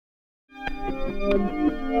My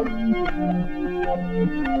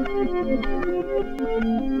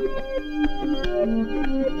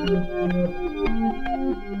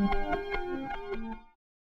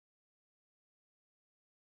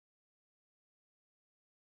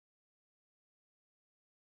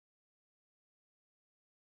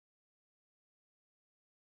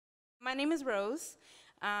name is Rose.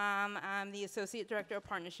 I'm the Associate Director of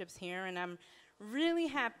Partnerships here, and I'm really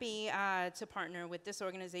happy to partner with this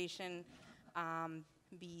organization,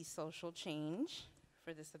 Be Social Change,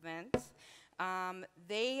 for this event.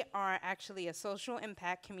 They are actually a social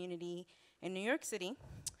impact community in New York City,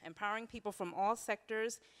 empowering people from all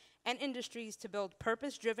sectors and industries to build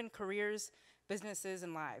purpose-driven careers, businesses,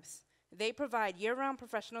 and lives. They provide year-round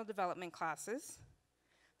professional development classes,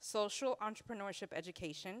 social entrepreneurship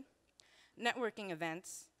education, networking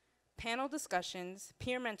events, panel discussions,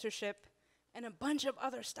 peer mentorship, and a bunch of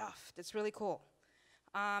other stuff that's really cool.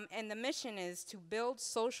 And the mission is to build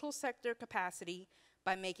social sector capacity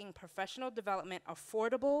by making professional development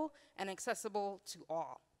affordable and accessible to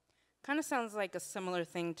all. Kind of sounds like a similar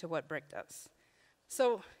thing to what BRIC does.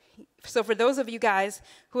 So for those of you guys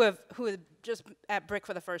who are just at BRIC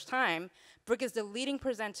for the first time, BRIC is the leading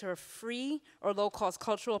presenter of free or low-cost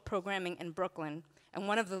cultural programming in Brooklyn, and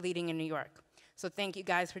one of the leading in New York. So thank you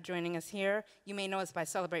guys for joining us here. You may know us by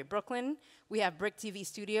Celebrate Brooklyn. We have BRIC TV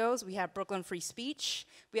Studios. We have Brooklyn Free Speech.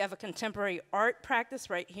 We have a contemporary art practice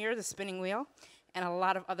right here, the spinning wheel, and a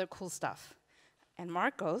lot of other cool stuff. And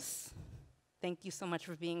Marcos, thank you so much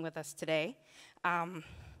for being with us today.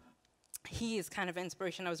 He is kind of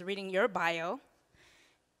inspiration. I was reading your bio,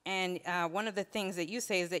 and one of the things that you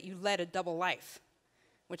say is that you led a double life,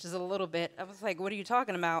 which is a little bit, I was like, what are you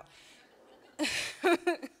talking about?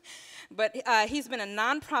 But he's been a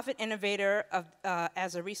nonprofit innovator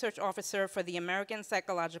as a research officer for the American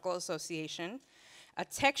Psychological Association, a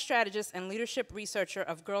tech strategist and leadership researcher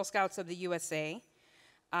of Girl Scouts of the USA.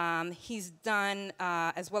 He's done,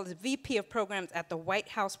 as well as VP of programs at the White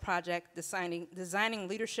House Project, designing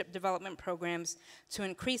leadership development programs to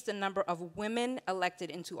increase the number of women elected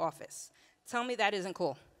into office. Tell me that isn't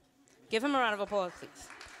cool. Give him a round of applause, please.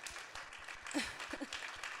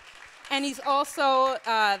 And he's also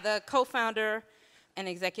the co-founder and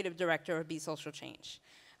executive director of Be Social Change.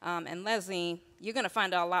 And Leslie, you're going to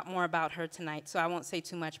find out a lot more about her tonight, so I won't say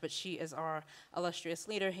too much, but she is our illustrious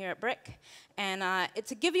leader here at BRIC. And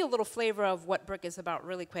to give you a little flavor of what BRIC is about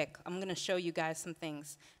really quick, I'm going to show you guys some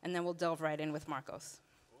things, and then we'll delve right in with Marcos.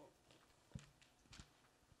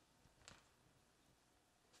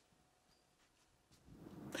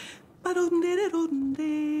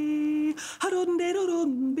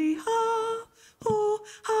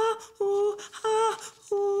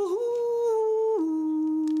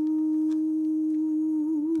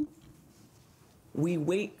 We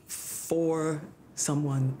wait for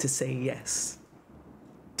someone to say yes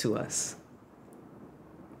to us.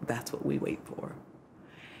 That's what we wait for.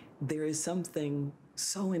 There is something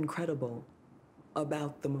so incredible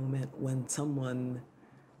about the moment when someone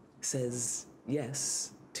says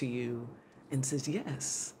yes to you and says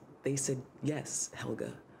yes. They said, yes,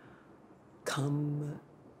 Helga, come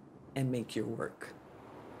and make your work.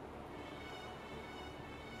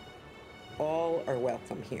 All are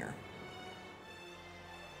welcome here.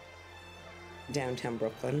 Downtown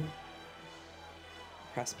Brooklyn,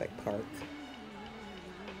 Prospect Park,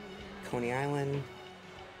 Coney Island,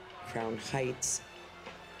 Crown Heights,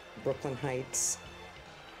 Brooklyn Heights,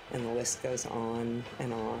 and the list goes on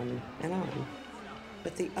and on and on.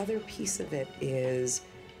 But the other piece of it is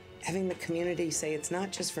having the community say it's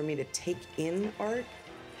not just for me to take in art,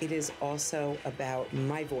 it is also about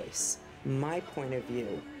my voice, my point of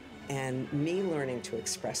view, and me learning to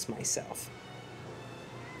express myself.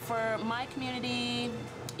 For my community,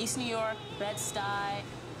 East New York, Bed-Stuy,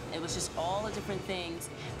 it was just all the different things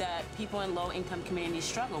that people in low-income communities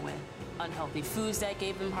struggle with. Unhealthy foods that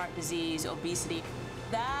gave them heart disease, obesity.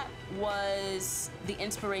 That was the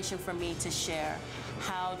inspiration for me to share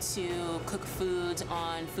how to cook foods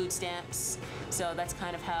on food stamps. So that's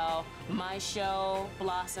kind of how my show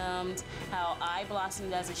blossomed, how I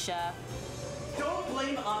blossomed as a chef. Don't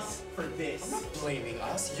blame us for this. I'm not blaming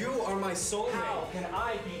us. You are my soulmate. How can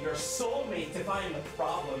I be your soulmate if I am the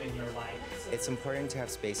problem in your life? It's important to have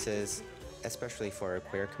spaces, especially for a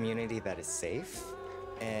queer community, that is safe.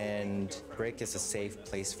 And BRIC is a safe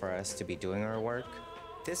place for us to be doing our work.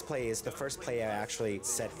 This play is the first play I actually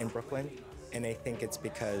set in Brooklyn, and I think it's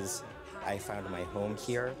because I found my home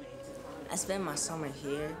here. I spent my summer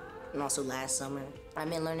here, and also last summer.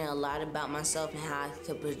 I've been learning a lot about myself and how I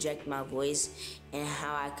could project my voice and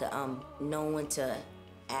how I could know when to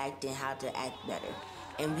act and how to act better.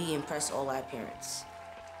 and we impress all our parents.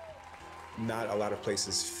 Not a lot of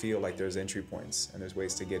places feel like there's entry points and there's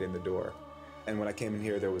ways to get in the door. And when I came in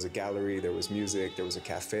here, there was a gallery, there was music, there was a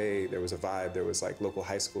cafe, there was a vibe, there was like local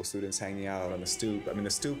high school students hanging out on the stoop. I mean,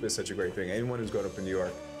 the stoop is such a great thing. Anyone who's grown up in New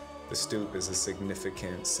York, the stoop is a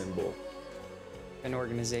significant symbol. An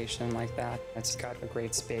organization like that, it's got a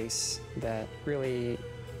great space that really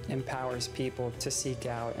empowers people to seek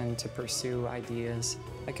out and to pursue ideas.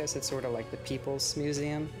 I guess it's sort of like the People's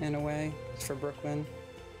Museum in a way for Brooklyn.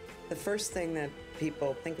 The first thing that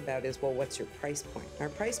people think about is, well, what's your price point? Our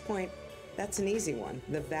price point, that's an easy one.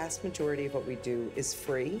 The vast majority of what we do is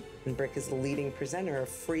free, and BRIC is the leading presenter of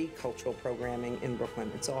free cultural programming in Brooklyn.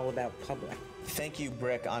 It's all about public. Thank you,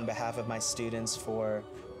 BRIC, on behalf of my students for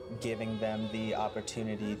giving them the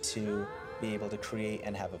opportunity to be able to create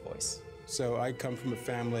and have a voice. So I come from a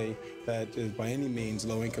family that is by any means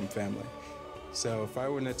low-income family. So if I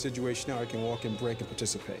were in that situation now, I can walk in BRIC and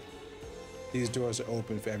participate. These doors are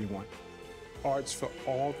open for everyone. Art's for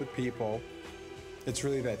all the people. It's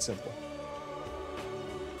really that simple.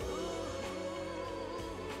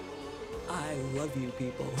 I love you,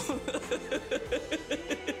 people.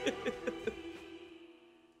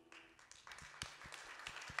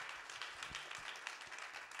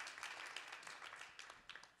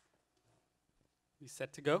 We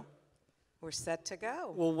set to go? We're set to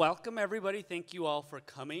go. Well, welcome everybody. Thank you all for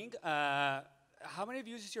coming. How many of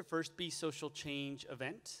you, is this your first Be Social Change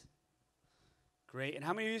event? Great. And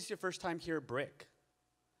how many of you, is this your first time here at BRIC?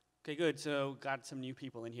 Okay, good. So got some new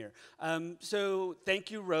people in here. So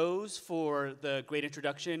thank you, Rose, for the great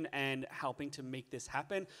introduction and helping to make this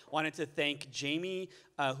happen. Wanted to thank Jamie,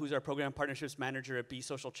 who's our program partnerships manager at Be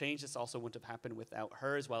Social Change. This also wouldn't have happened without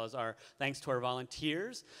her, as well as our thanks to our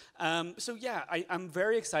volunteers. So yeah, I'm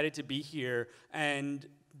very excited to be here. And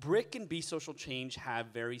BRIC and Be Social Change have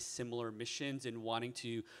very similar missions in wanting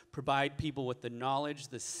to provide people with the knowledge,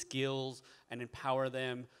 the skills, and empower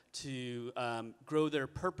them to grow their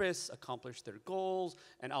purpose, accomplish their goals,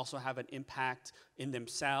 and also have an impact in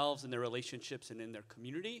themselves and their relationships and in their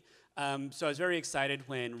community. So I was very excited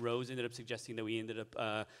when Rose ended up suggesting that we ended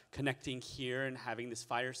up connecting here and having this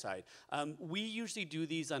fireside. We usually do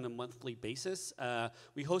these on a monthly basis.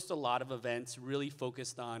 We host a lot of events really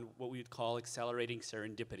focused on what we would call accelerating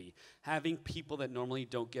serendipity. Having people that normally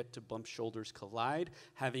don't get to bump shoulders collide,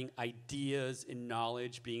 having ideas and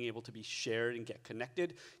knowledge being able to be shared and get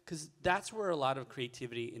connected, because that's where a lot of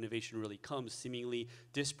creativity, innovation really comes, seemingly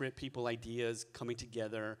disparate people, ideas coming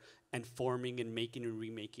together and forming and making and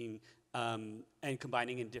remaking and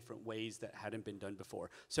combining in different ways that hadn't been done before.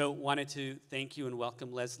 So wanted to thank you and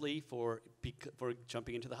welcome Leslie for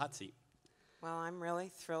jumping into the hot seat. Well, I'm really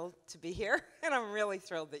thrilled to be here, and I'm really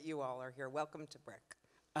thrilled that you all are here. Welcome to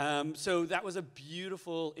BRIC. So that was a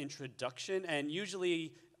beautiful introduction, and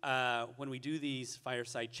usually when we do these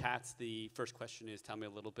fireside chats, the first question is, tell me a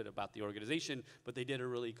little bit about the organization, but they did a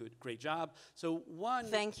really great job. So one—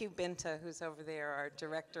 Thank you, Binta, who's over there, our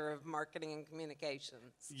Director of Marketing and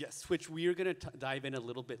Communications. Yes, which we are going to dive in a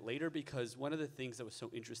little bit later, because one of the things that was so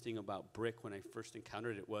interesting about BRIC when I first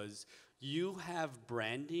encountered it was you have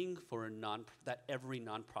branding for that every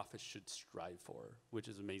nonprofit should strive for, which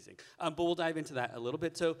is amazing. But we'll dive into that a little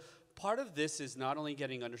bit. So part of this is not only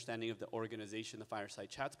getting understanding of the organization, the fireside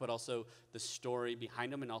chats, but also the story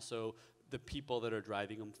behind them and also the people that are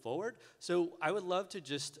driving them forward. So I would love to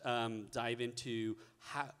just dive into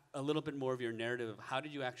a little bit more of your narrative of how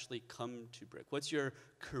did you actually come to BRIC? What's your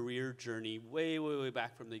career journey way, way, way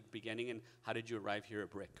back from the beginning, and how did you arrive here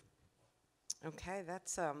at BRIC? Okay,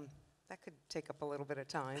 that's that could take up a little bit of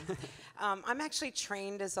time. I'm actually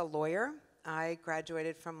trained as a lawyer. I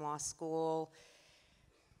graduated from law school,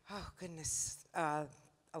 oh goodness, a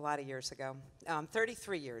lot of years ago,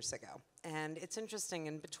 33 years ago. And it's interesting,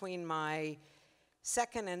 in between my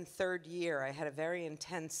second and third year, I had a very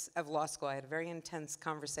intense, of law school, I had a very intense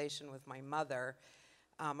conversation with my mother.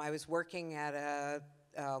 I was working at a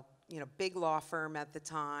big law firm at the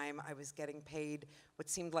time. I was getting paid what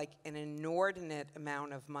seemed like an inordinate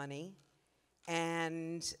amount of money.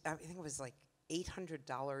 And I think it was like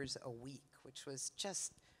 $800 a week, which was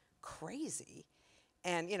just crazy.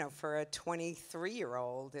 And, for a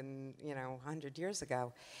 23-year-old and, 100 years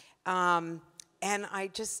ago. And I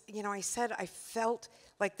just, I said I felt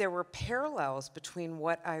like there were parallels between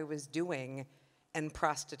what I was doing and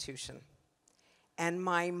prostitution. And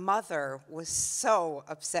my mother was so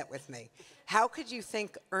upset with me. How could you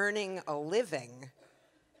think earning a living,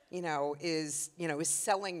 is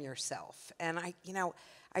selling yourself? And I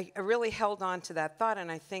really held on to that thought,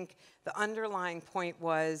 and I think the underlying point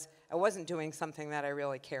was I wasn't doing something that I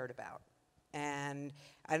really cared about. And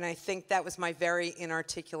I think that was my very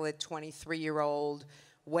inarticulate 23-year-old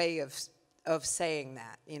way of saying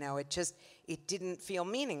that. You know, it didn't feel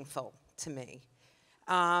meaningful to me.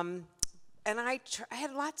 And I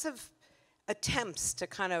had lots of attempts to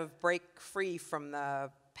kind of break free from the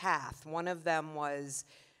path. One of them was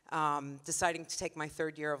deciding to take my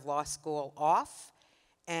third year of law school off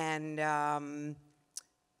and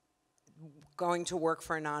going to work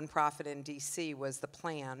for a nonprofit in DC was the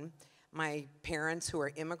plan. My parents, who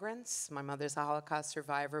are immigrants, my mother's a Holocaust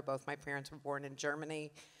survivor, both my parents were born in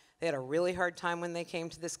Germany. They had a really hard time when they came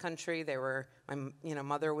to this country. My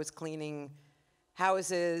mother was cleaning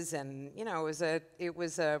houses, and it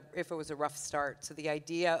was a rough start. So the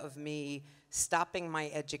idea of me stopping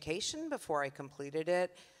my education before I completed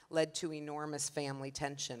it led to enormous family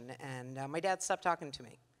tension. And my dad stopped talking to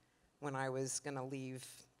me when I was going to leave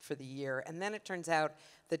for the year. And then it turns out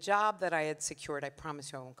the job that I had secured, I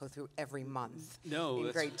promise you I won't go through every month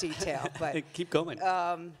in great detail. But keep going.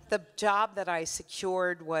 The job that I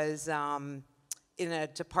secured was in a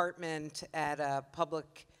department at a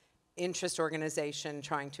public interest organization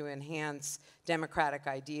trying to enhance democratic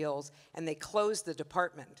ideals, and they closed the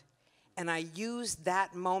department. And I used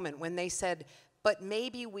that moment when they said, but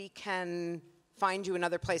maybe we can find you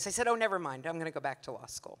another place. I said, oh, never mind, I'm gonna go back to law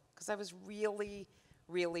school, because I was really,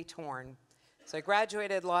 really torn. So I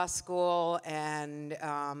graduated law school, and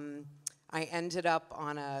I ended up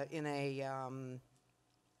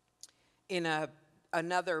in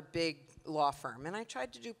another big law firm. And I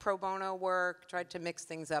tried to do pro bono work, tried to mix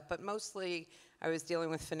things up, but mostly I was dealing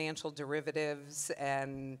with financial derivatives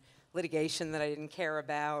and litigation that I didn't care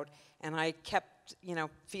about. And I kept,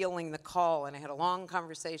 feeling the call. And I had a long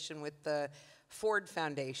conversation with the Ford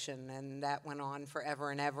Foundation, and that went on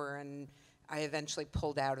forever and ever. And I eventually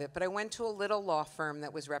pulled out of it. But I went to a little law firm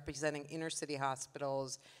that was representing inner city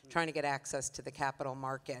hospitals, trying to get access to the capital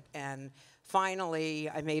market. And finally,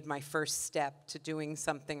 I made my first step to doing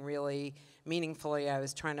something really meaningfully. I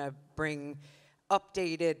was trying to bring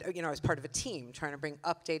updated, I was part of a team trying to bring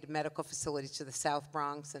updated medical facilities to the South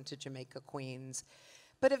Bronx and to Jamaica, Queens.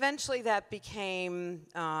 But eventually that became,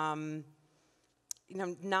 not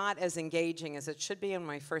as engaging as it should be. And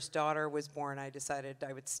when my first daughter was born, I decided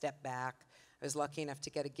I would step back. I was lucky enough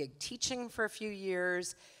to get a gig teaching for a few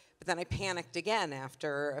years. But then I panicked again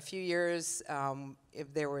after a few years.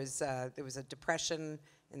 There was a depression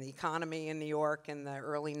in the economy in New York in the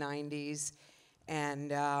early 90s.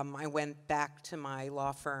 And I went back to my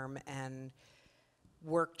law firm and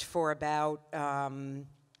worked for about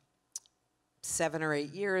 7 or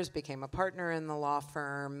 8 years, became a partner in the law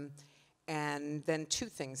firm. And then two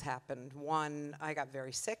things happened. One, I got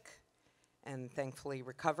very sick and thankfully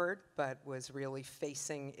recovered, but was really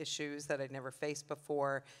facing issues that I'd never faced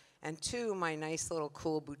before. And two, my nice little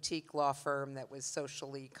cool boutique law firm that was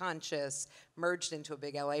socially conscious merged into a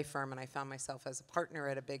big LA firm, and I found myself as a partner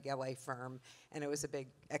at a big LA firm, and it was a big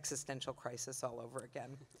existential crisis all over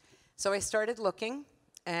again. So I started looking,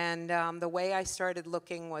 and the way I started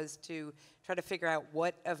looking was to try to figure out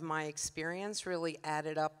what of my experience really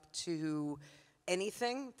added up to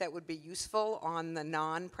anything that would be useful on the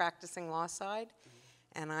non-practicing law side.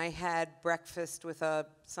 And I had breakfast with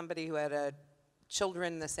somebody who had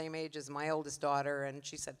children the same age as my oldest daughter, and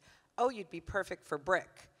she said, oh, you'd be perfect for BRIC.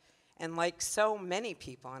 And like so many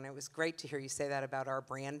people, and it was great to hear you say that about our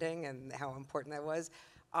branding and how important that was,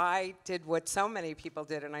 I did what so many people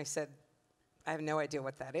did, and I said, I have no idea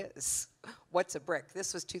what that is. What's a BRIC?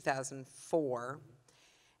 This was 2004.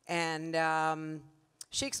 And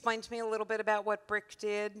she explained to me a little bit about what BRIC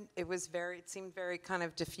did. It seemed very kind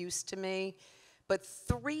of diffuse to me. But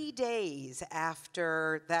 3 days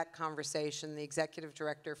after that conversation, the executive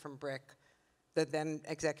director from BRIC, the then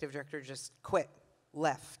executive director, just quit,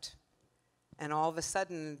 left. And all of a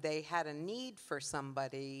sudden, they had a need for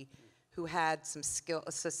somebody who had a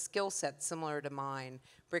skill set similar to mine.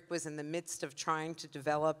 BRIC was in the midst of trying to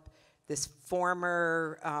develop this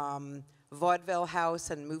former vaudeville house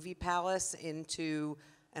and movie palace into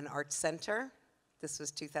an art center. This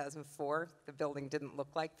was 2004. The building didn't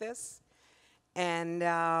look like this. And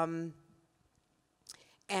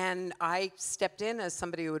I stepped in as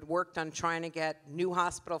somebody who had worked on trying to get new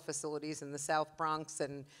hospital facilities in the South Bronx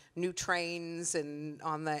and new trains and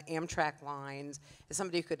on the Amtrak lines, as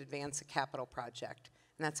somebody who could advance a capital project.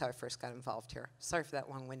 And that's how I first got involved here. Sorry for that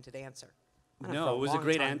long-winded answer. No, it was a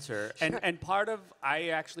great answer. And part of, I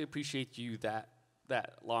actually appreciate you that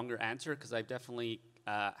longer answer, because I've definitely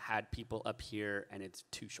had people up here and it's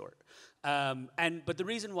too short. But the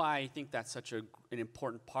reason why I think that's such an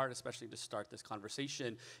important part, especially to start this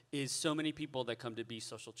conversation, is so many people that come to Be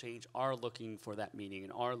Social Change are looking for that meaning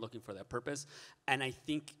and are looking for that purpose. And I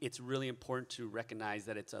think it's really important to recognize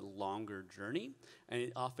that it's a longer journey, and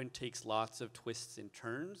it often takes lots of twists and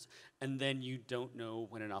turns, and then you don't know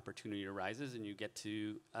when an opportunity arises, and you get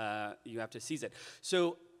to you have to seize it.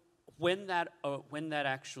 So when that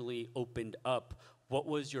actually opened up, what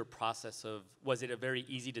was your process of, was it a very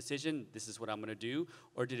easy decision, this is what I'm gonna do,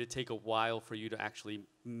 or did it take a while for you to actually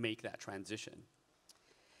make that transition?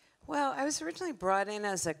 Well, I was originally brought in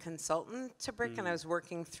as a consultant to BRIC, and I was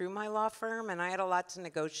working through my law firm, and I had a lot to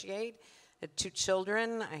negotiate. I had 2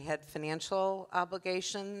 children, I had financial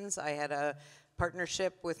obligations, I had a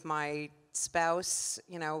partnership with my spouse,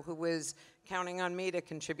 you know, who was counting on me to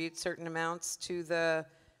contribute certain amounts to the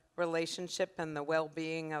relationship and the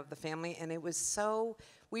well-being of the family. And it was so,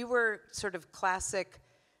 we were sort of classic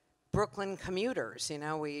Brooklyn commuters, you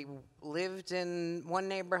know. We lived in one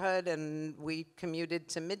neighborhood and we commuted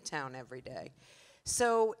to Midtown every day.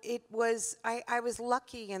 So it was, I was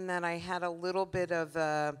lucky in that I had a little bit of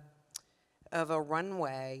a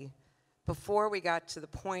runway before we got to the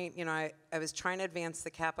point, you know, I was trying to advance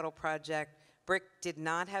the capital project. BRIC did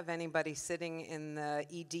not have anybody sitting in the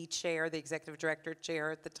ED chair, the executive director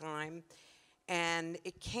chair at the time. And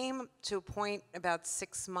it came to a point about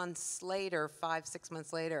 6 months later, 5-6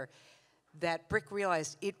 months later, that BRIC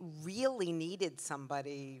realized it really needed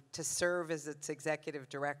somebody to serve as its executive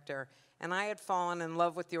director. And I had fallen in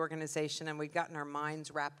love with the organization, and we'd gotten our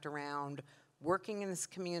minds wrapped around working in this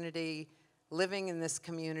community, living in this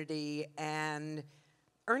community, and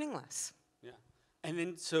earning less. And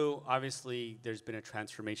then, so obviously, there's been a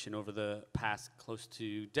transformation over the past close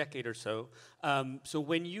to decade or so. So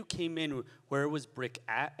when you came in, where was BRIC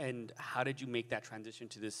at, and how did you make that transition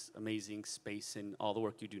to this amazing space and all the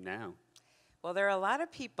work you do now? Well, there are a lot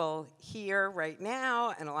of people here right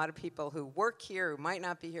now, and a lot of people who work here, who might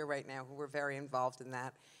not be here right now, who were very involved in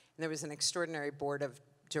that. And there was an extraordinary board of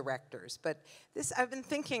directors. But this, I've been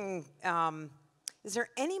thinking, is there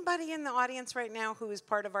anybody in the audience right now who was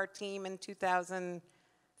part of our team in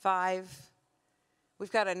 2005?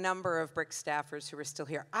 We've got a number of BRIC staffers who are still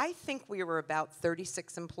here. I think we were about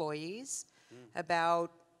 36 employees.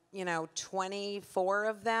 About, 24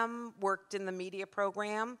 of them worked in the media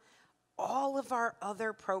program. All of our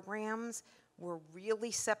other programs were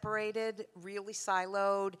really separated, really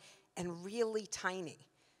siloed, and really tiny.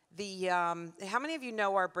 How many of you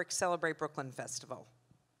know our BRIC Celebrate Brooklyn Festival?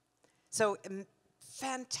 So,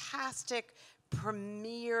 fantastic,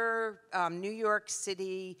 premier New York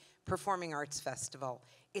City performing arts festival.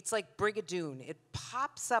 It's like Brigadoon. It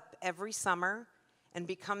pops up every summer and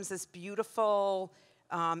becomes this beautiful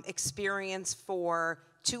experience for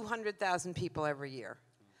 200,000 people every year.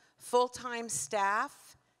 Full-time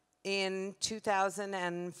staff in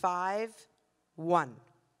 2005, 1. There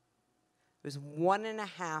was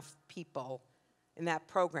 1.5 people in that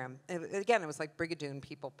program. Again, it was like Brigadoon,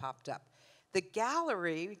 people popped up. The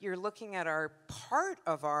gallery, you're looking at part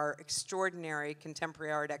of our extraordinary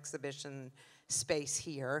contemporary art exhibition space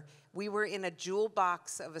here. We were in a jewel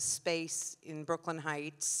box of a space in Brooklyn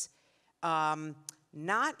Heights,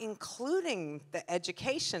 not including the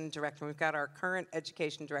education director. We've got our current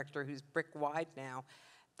education director who's BRIC-wide now.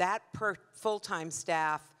 That per full-time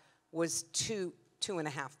staff was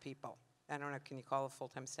 2.5 people. I don't know, can you call a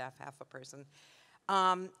full-time staff half a person?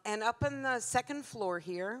 And up on the second floor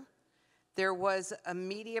here, there was a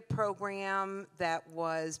media program that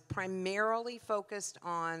was primarily focused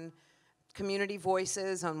on community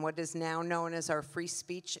voices, on what is now known as our free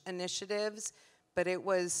speech initiatives, but it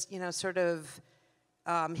was, sort of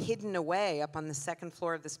hidden away up on the second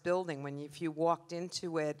floor of this building. If you walked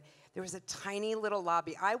into it, there was a tiny little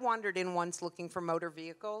lobby. I wandered in once looking for motor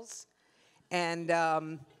vehicles, and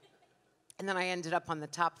then I ended up on the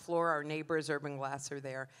top floor. Our neighbors, Urban Glass, are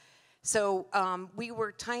there. So we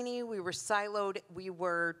were tiny, we were siloed, we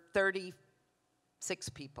were 36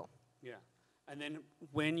 people. Yeah, and then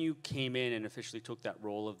when you came in and officially took that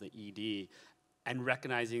role of the ED, and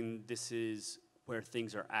recognizing this is where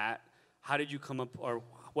things are at, how did you come up, or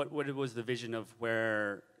what was the vision of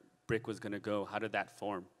where BRIC was gonna go? How did that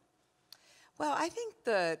form? Well, I think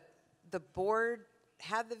the board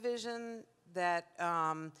had the vision that,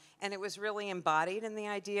 and it was really embodied in the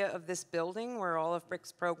idea of this building where all of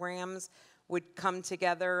BRIC's programs would come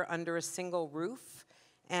together under a single roof.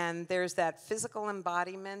 And there's that physical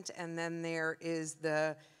embodiment, and then there is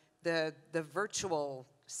the virtual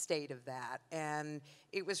state of that. And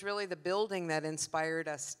it was really the building that inspired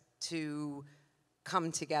us to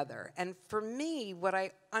come together. And for me, what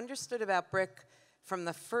I understood about BRIC from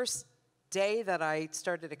the first day that I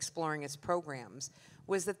started exploring its programs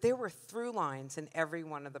was that there were through lines in every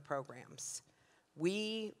one of the programs.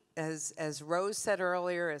 We, as Rose said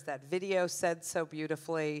earlier, as that video said so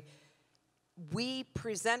beautifully, we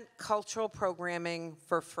present cultural programming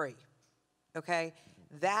for free, okay?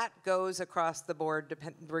 That goes across the board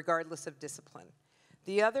regardless of discipline.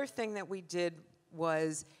 The other thing that we did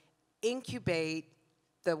was incubate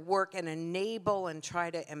the work and enable and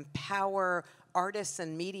try to empower artists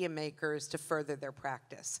and media makers to further their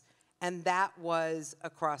practice. And that was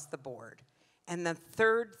across the board. And the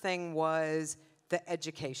third thing was the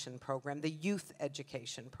education program, the youth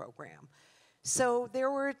education program. So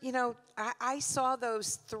there were, you know, I saw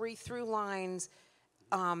those 3 through lines,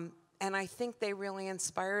 and I think they really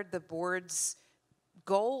inspired the board's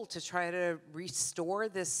goal to try to restore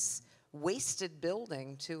this wasted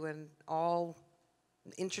building to an all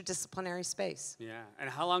interdisciplinary space. Yeah, and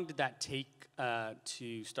how long did that take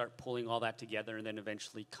to start pulling all that together and then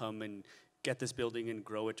eventually come and get this building and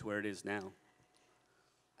grow it to where it is now?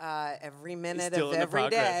 Every minute of every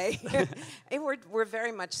day. We're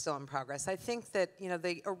very much still in progress. I think that, you know,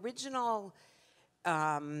 the original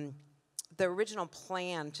plan,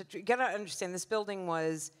 you gotta understand, this building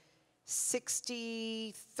was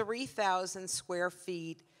 63,000 square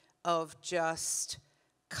feet of just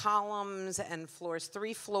columns and floors,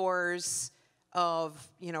 3 floors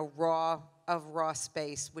of, you know, raw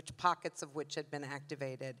space, pockets of which had been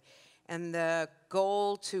activated. And the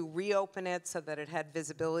goal to reopen it so that it had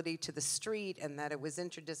visibility to the street and that it was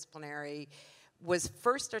interdisciplinary was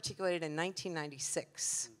first articulated in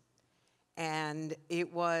 1996. And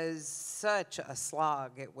it was such a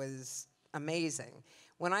slog. It was amazing.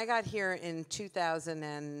 When I got here in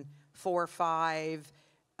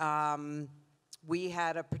 2004-05, we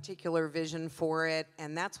had a particular vision for it,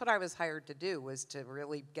 and that's what I was hired to do, was to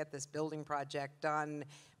really get this building project done.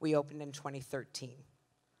 We opened in 2013.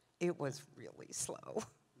 It was really slow.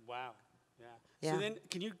 Wow, yeah. Yeah. So then,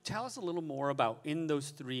 can you tell us a little more about, in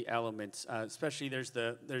those 3 elements, especially there's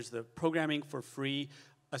the programming for free.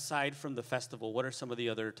 Aside from the festival, what are some of the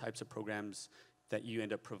other types of programs that you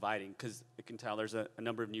end up providing? Because I can tell there's a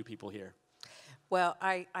number of new people here. Well,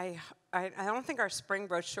 I don't think our spring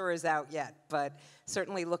brochure is out yet, but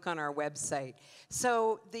certainly look on our website.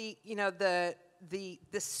 So the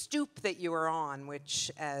stoop that you were on, which,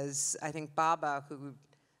 as I think Baba,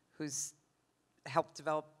 who's helped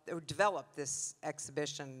develop this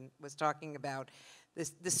exhibition, was talking about,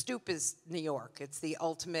 the stoop is New York. It's the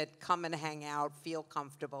ultimate come and hang out, feel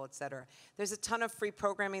comfortable, et cetera. There's a ton of free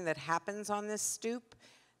programming that happens on this stoop.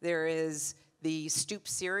 There is the Stoop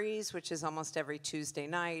series, which is almost every Tuesday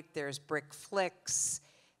night. There's BRIC Flicks.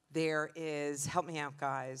 There is, help me out,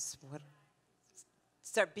 guys.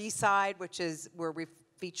 B-side, which is where we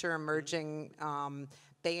feature emerging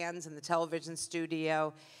bands in the television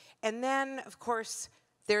studio. And then, of course,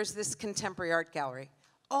 there's this contemporary art gallery.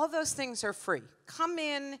 All those things are free. Come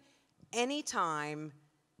in anytime,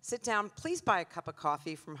 sit down. Please buy a cup of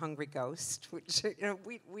coffee from Hungry Ghost, which, you know,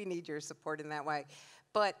 we need your support in that way.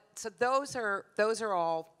 But so those are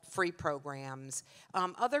all free programs.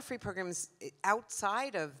 Other free programs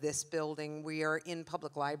outside of this building, we are in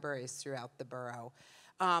public libraries throughout the borough.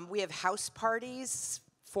 We have house parties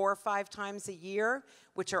 4 or 5 times a year,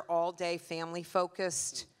 which are all-day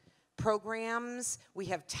family-focused programs. We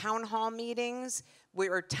have town hall meetings,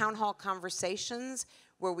 town hall conversations,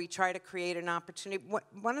 where we try to create an opportunity.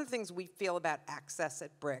 One of the things we feel about access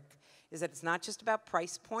at BRIC is that it's not just about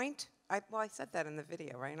price point. Well, I said that in the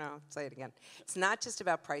video, right? No, I'll say it again. It's not just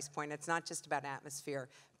about price point. It's not just about atmosphere,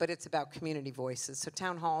 but it's about community voices. So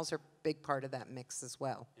town halls are a big part of that mix as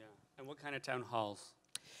well. Yeah. And what kind of town halls?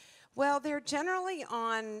 Well, they're generally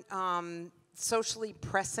on socially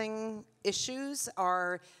pressing issues.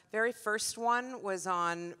 Our very first one was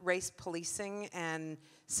on race policing and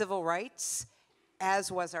civil rights,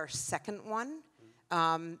 as was our second one.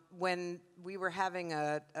 When we were having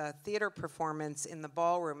a theater performance in the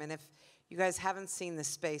ballroom, and if you guys haven't seen this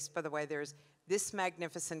space, by the way, there's this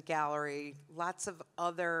magnificent gallery, lots of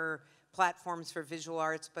other platforms for visual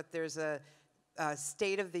arts, but there's a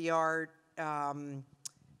state-of-the-art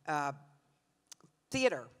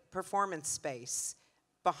theater performance space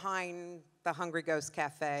behind the Hungry Ghost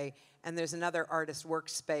Cafe, and there's another artist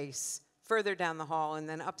workspace further down the hall, and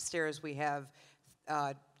then upstairs we have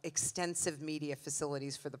extensive media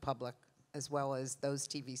facilities for the public, as well as those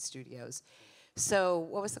TV studios. So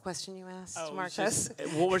what was the question you asked, Marcos?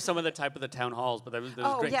 What were some of the type of the town halls? But that was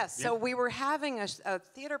great. Yes. Yeah. So we were having a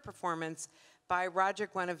theater performance by Roger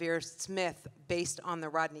Guinevere Smith based on the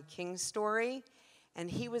Rodney King story. And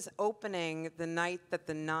he was opening the night that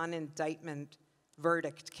the non-indictment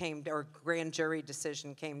verdict came, or grand jury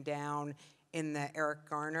decision came down in the Eric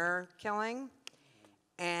Garner killing.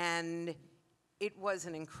 And it was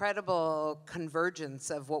an incredible convergence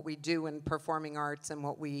of what we do in performing arts and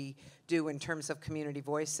what we do in terms of community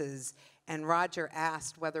voices. And Roger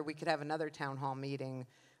asked whether we could have another town hall meeting,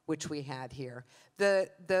 which we had here.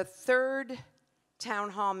 The third town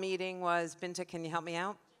hall meeting was, Binta, can you help me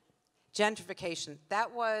out? Gentrification.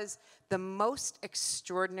 That was the most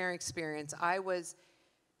extraordinary experience. I was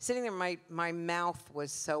sitting there, my mouth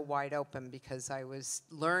was so wide open because I was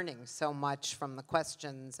learning so much from the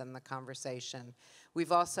questions and the conversation.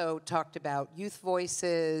 We've also talked about youth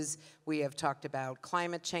voices. We have talked about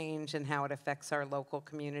climate change and how it affects our local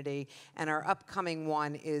community. And our upcoming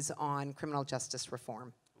one is on criminal justice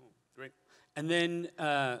reform. Great. And then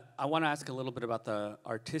I want to ask a little bit about the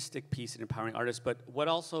artistic piece and empowering artists, but what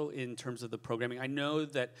also in terms of the programming? I know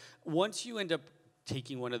that once you end up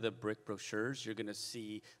taking one of the BRIC brochures, you're going to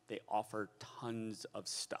see they offer tons of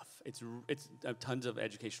stuff. It's tons of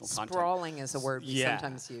educational content. Sprawling is a word we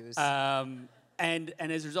sometimes use. And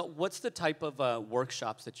as a result, what's the type of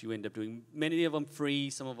workshops that you end up doing? Many of them free,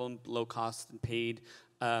 some of them low cost and paid.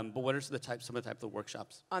 But what are some of the type of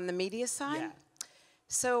workshops? On the media side? Yeah.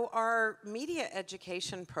 So our media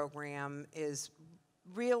education program is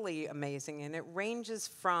really amazing, and it ranges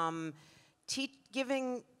from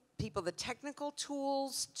giving people the technical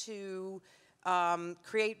tools to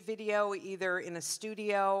create video either in a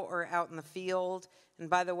studio or out in the field. And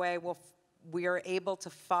by the way, we are able to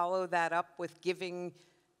follow that up with giving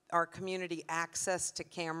our community access to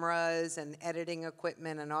cameras and editing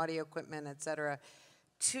equipment and audio equipment, et cetera,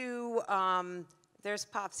 to there's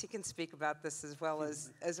Pops, he can speak about this as well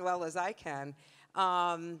as I can,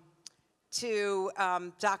 to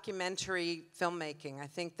documentary filmmaking. I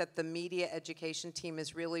think that the media education team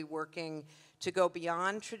is really working to go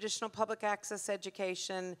beyond traditional public access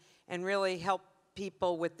education and really help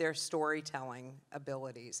people with their storytelling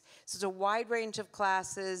abilities. So it's a wide range of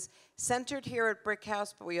classes centered here at BRIC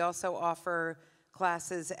House, but we also offer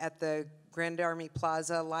classes at the Grand Army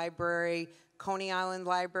Plaza Library, Coney Island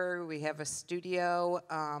Library. We have a studio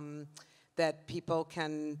that people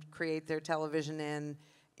can create their television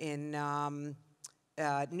in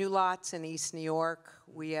New Lots in East New York.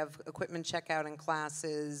 We have equipment checkout and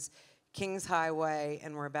classes, Kings Highway,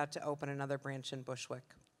 and we're about to open another branch in Bushwick.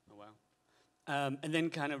 Oh, wow. And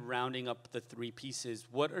then kind of rounding up the three pieces,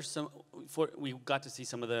 what are we got to see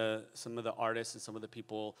some of the artists and some of the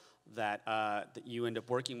people that that you end up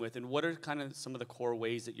working with, and what are kind of some of the core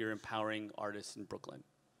ways that you're empowering artists in Brooklyn?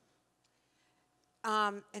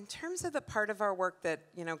 In terms of the part of our work that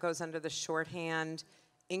goes under the shorthand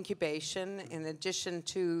incubation, in addition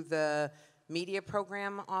to the media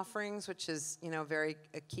program offerings, which is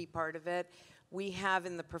a key part of it, we have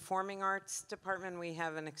in the performing arts department, we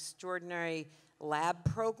have an extraordinary lab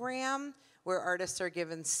program where artists are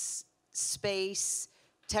given space,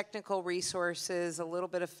 technical resources, a little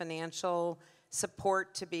bit of financial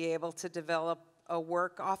support to be able to develop a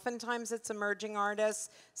work. Oftentimes it's emerging artists,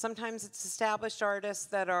 sometimes it's established artists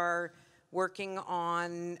that are working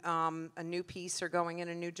on a new piece or going in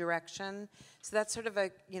a new direction. So that's sort of a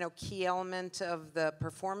key element of the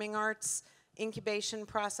performing arts incubation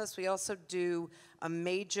process. We also do a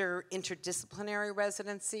major interdisciplinary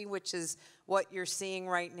residency, which is what you're seeing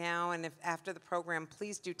right now. And if after the program,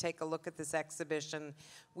 please do take a look at this exhibition.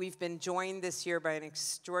 We've been joined this year by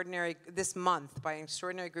this month by an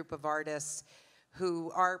extraordinary group of artists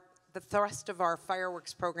who are, the thrust of our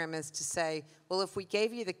fireworks program is to say, well, if we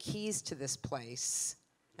gave you the keys to this place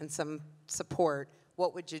and some support,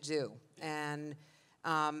 what would you do? And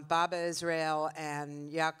Baba Israel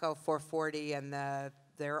and Yako 440 and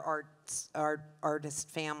their artist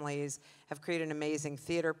families have created an amazing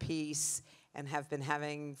theater piece and have been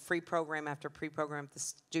having free program after pre-program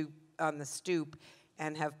on the stoop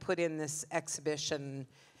and have put in this exhibition.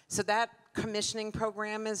 So that commissioning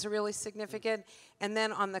program is really significant. And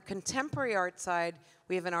then on the contemporary art side,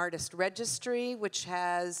 we have an artist registry, which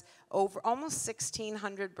has over almost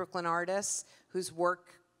 1,600 Brooklyn artists whose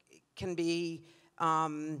work can be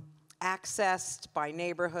accessed by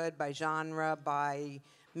neighborhood, by genre, by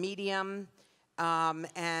medium.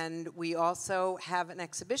 And we also have an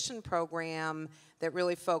exhibition program that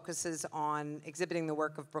really focuses on exhibiting the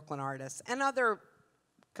work of Brooklyn artists and other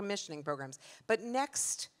commissioning programs. But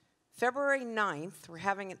next February 9th, we're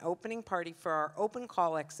having an opening party for our open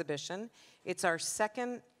call exhibition. It's our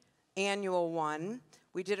second annual one.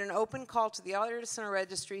 We did an open call to the artists in our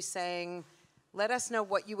registry saying, let us know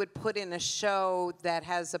what you would put in a show that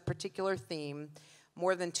has a particular theme.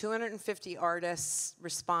 More than 250 artists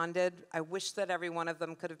responded. I wish that every one of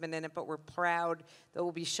them could have been in it, but we're proud that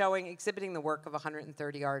we'll be exhibiting the work of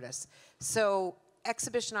 130 artists. So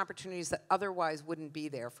exhibition opportunities that otherwise wouldn't be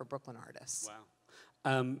there for Brooklyn artists.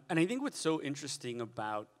 Wow. And I think what's so interesting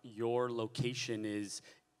about your location is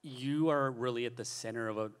you are really at the center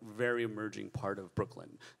of a very emerging part of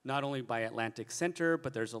Brooklyn. Not only by Atlantic Center,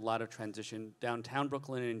 but there's a lot of transition downtown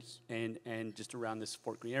Brooklyn and just around this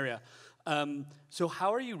Fort Greene area. So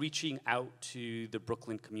how are you reaching out to the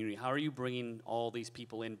Brooklyn community? How are you bringing all these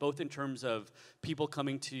people in, both in terms of people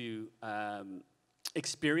coming to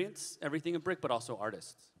experience everything at BRIC, but also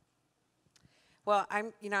artists? Well,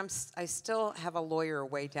 I still have a lawyer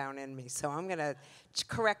way down in me, so I'm going to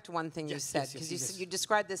correct one thing you said, because you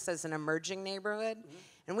described this as an emerging neighborhood,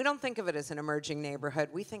 and we don't think of it as an emerging neighborhood.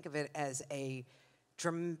 We think of it as a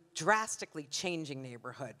drastically changing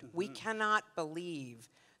neighborhood. We cannot believe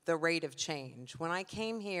the rate of change. When I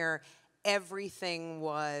came here, everything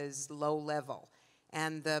was low level.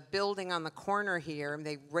 And the building on the corner here,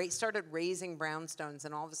 they started raising brownstones,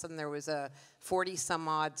 and all of a sudden there was a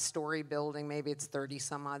 40-some-odd story building, maybe it's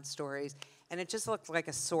 30-some-odd stories, and it just looked like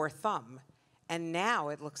a sore thumb. And now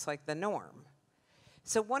it looks like the norm.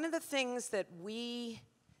 So one of the things that we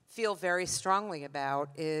feel very strongly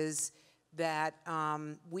about is that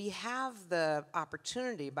we have the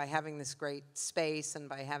opportunity, by having this great space and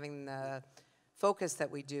by having the focus that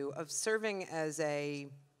we do, of serving as a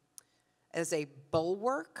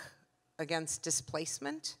bulwark against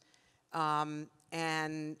displacement.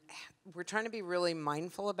 And we're trying to be really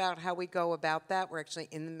mindful about how we go about that. We're actually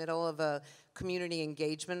in the middle of a community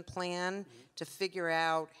engagement plan to figure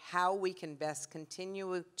out how we can best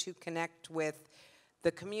continue to connect with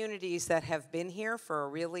the communities that have been here for a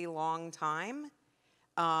really long time,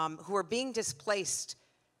 who are being displaced,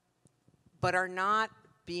 but are not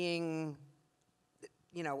being,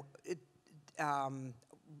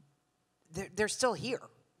 they're still here,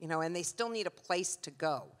 and they still need a place to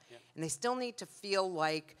go. Yeah. And they still need to feel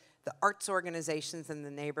like the arts organizations in the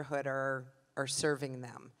neighborhood are serving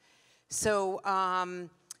them. So,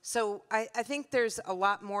 I think there's a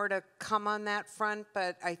lot more to come on that front,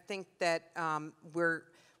 but I think that we're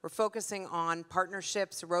focusing on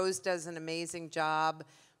partnerships. Rose does an amazing job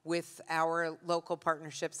with our local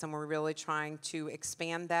partnerships, and we're really trying to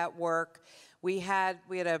expand that work. We had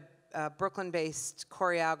a Brooklyn-based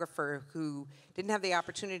choreographer who didn't have the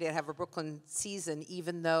opportunity to have a Brooklyn season,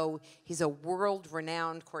 even though he's a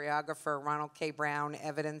world-renowned choreographer, Ronald K. Brown,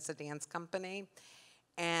 Evidence, a dance company.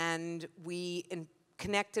 And we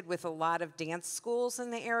connected with a lot of dance schools in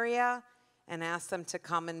the area and asked them to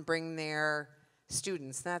come and bring their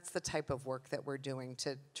students. That's the type of work that we're doing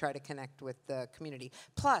to try to connect with the community.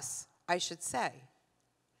 Plus, I should say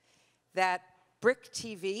that BRIC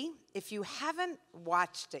TV, if you haven't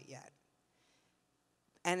watched it yet,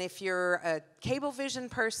 and if you're a Cablevision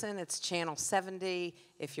person, it's channel 70.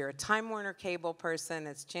 If you're a Time Warner cable person,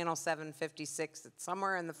 it's channel 756. It's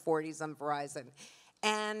somewhere in the 40s on Verizon.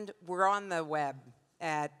 And we're on the web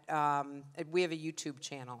we have a YouTube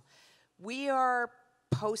channel. We are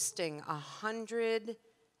posting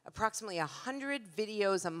approximately 100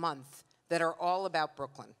 videos a month that are all about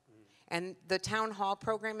Brooklyn. And the town hall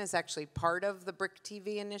program is actually part of the BRIC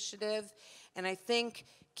TV initiative. And I think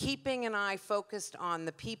keeping an eye focused on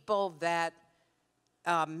the people that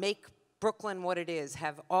make Brooklyn what it is,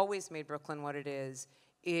 have always made Brooklyn what it is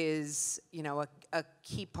a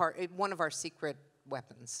key part, one of our secret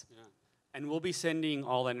weapons. Yeah. And we'll be sending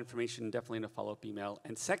all that information definitely in a follow-up email.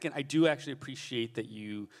 And second, I do actually appreciate that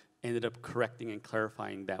you ended up correcting and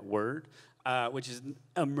clarifying that word, which is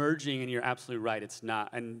emerging, and you're absolutely right, it's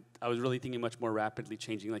not. And I was really thinking much more rapidly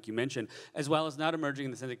changing, like you mentioned, as well as not emerging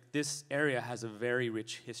in the sense that this area has a very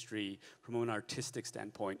rich history from an artistic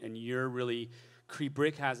standpoint, and you're really,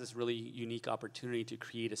 BRIC has this really unique opportunity to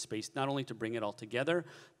create a space, not only to bring it all together,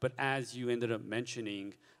 but as you ended up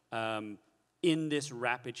mentioning, in this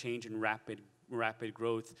rapid change and rapid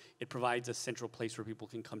growth, it provides a central place where people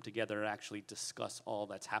can come together and actually discuss all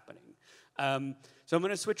that's happening. So I'm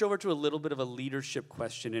going to switch over to a little bit of a leadership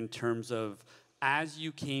question in terms of, as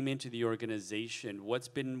you came into the organization, what's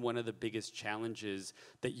been one of the biggest challenges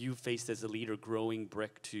that you faced as a leader growing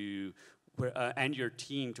BRIC to and your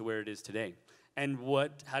team to where it is today? And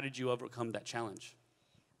how did you overcome that challenge?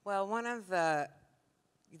 Well,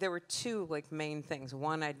 there were two main things.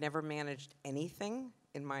 One, I'd never managed anything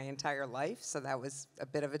in my entire life, so that was a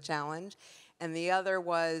bit of a challenge. And the other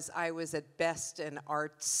was I was at best an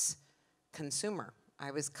arts consumer.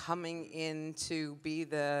 I was coming in to be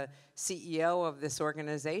the CEO of this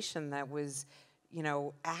organization that was,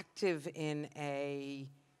 active in a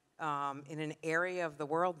in an area of the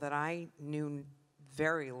world that I knew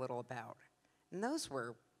very little about. And those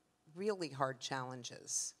were really hard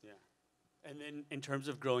challenges. Yeah. And then in terms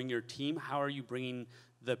of growing your team, how are you bringing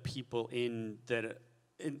the people in that,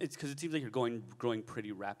 it's because it seems like you're growing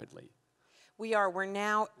pretty rapidly. We're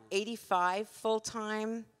now 85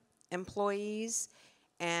 full-time employees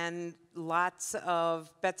and lots of,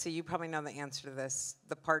 Betsy, you probably know the answer to this,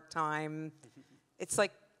 the part-time, it's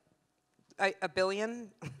like a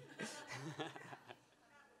billion.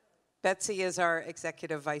 Betsy is our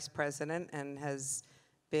executive vice president and has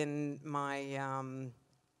been my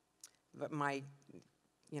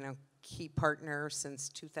key partner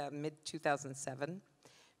since mid-2007,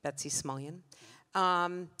 Betsy Smullian.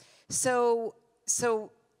 So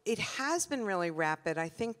it has been really rapid, I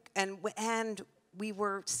think, and we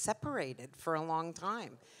were separated for a long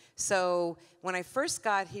time. So when I first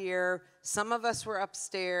got here, some of us were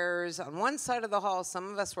upstairs on one side of the hall,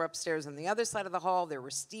 some of us were upstairs on the other side of the hall. There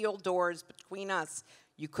were steel doors between us.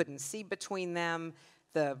 You couldn't see between them.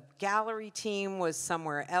 The gallery team was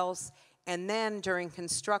somewhere else. And then during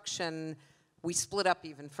construction, we split up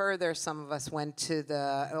even further. Some of us went to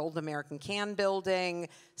the old American Can building.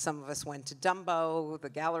 Some of us went to Dumbo.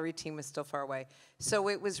 The gallery team was still far away. So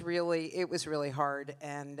it was really hard.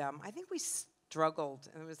 And I think we struggled.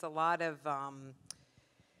 There was a lot of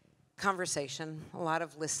conversation, a lot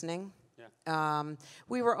of listening. Yeah.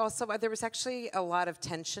 We were also, there was actually a lot of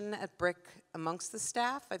tension at BRIC amongst the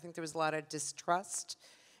staff. I think there was a lot of distrust,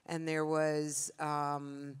 and there wasn't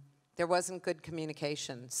good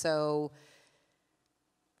communication. So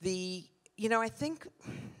I think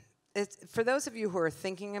for those of you who are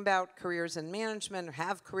thinking about careers in management or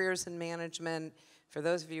have careers in management, for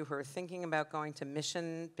those of you who are thinking about going to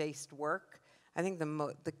mission-based work, I think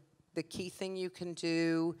the key thing you can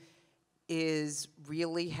do is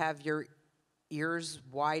really have your ears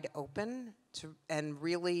wide open and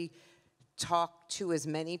really talk to as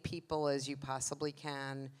many people as you possibly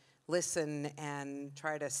can, listen, and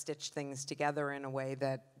try to stitch things together in a way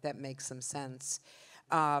that makes some sense.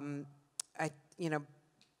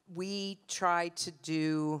 We try to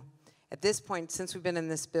do, at this point, since we've been in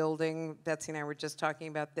this building, Betsy and I were just talking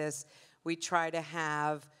about this, we try to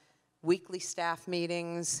have weekly staff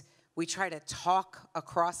meetings. We try to talk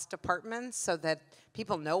across departments so that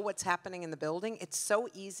people know what's happening in the building. It's so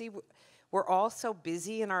easy. We're all so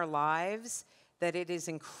busy in our lives that it is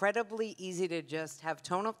incredibly easy to just have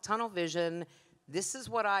tunnel vision. This is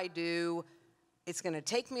what I do. It's going to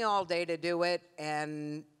take me all day to do it.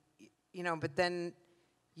 And, but then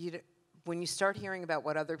when you start hearing about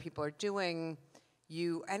what other people are doing,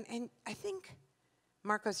 and I think,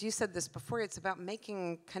 Marcos, you said this before, it's about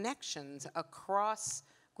making connections across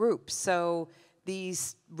groups. So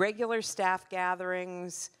these regular staff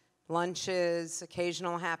gatherings, lunches,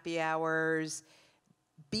 occasional happy hours,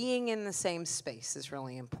 being in the same space is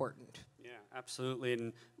really important. Yeah, absolutely.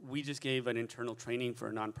 And we just gave an internal training for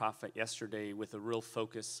a nonprofit yesterday with a real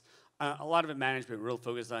focus, a lot of it management, real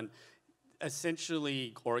focus on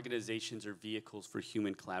essentially organizations are vehicles for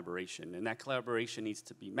human collaboration. And that collaboration needs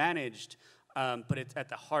to be managed, but at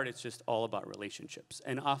the heart, it's just all about relationships.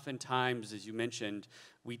 And oftentimes, as you mentioned,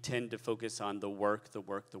 we tend to focus on the work,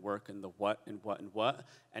 and the what,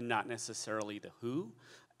 and not necessarily the who.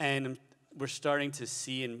 And we're starting to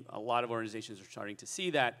see, and a lot of organizations are starting to see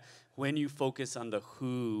that when you focus on the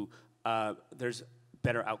who, there's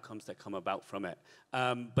better outcomes that come about from it.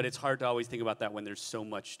 But it's hard to always think about that when there's so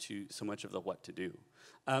much of the what to do.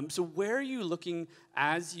 So where are you looking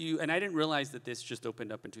and I didn't realize that this just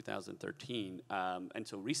opened up in 2013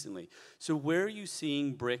 until recently. So where are you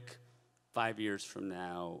seeing BRIC 5 years from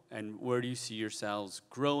now, and where do you see yourselves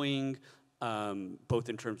growing, both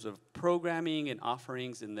in terms of programming and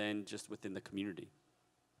offerings, and then just within the community?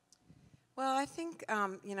 Well, I think,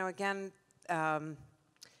 again,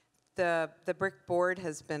 the BRIC board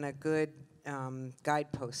has been a good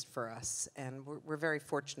guidepost for us, and we're very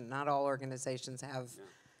fortunate. Not all organizations have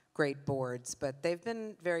great boards, but they've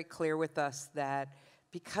been very clear with us that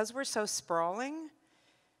because we're so sprawling,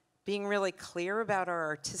 being really clear about our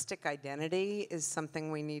artistic identity is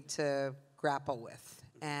something we need to grapple with.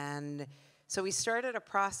 And so we started a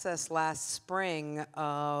process last spring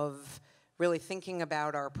of really thinking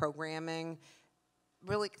about our programming,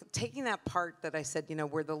 really taking that part that I said,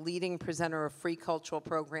 we're the leading presenter of free cultural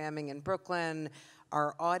programming in Brooklyn.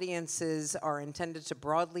 Our audiences are intended to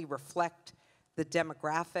broadly reflect the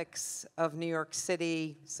demographics of New York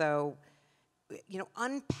City. So,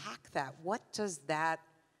 unpack that. What does that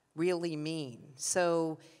really mean?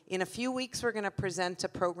 So in a few weeks, we're going to present a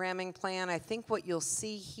programming plan. I think what you'll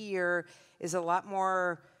see here is a lot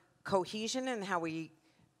more cohesion in how we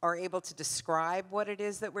are able to describe what it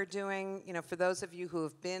is that we're doing. You know, for those of you who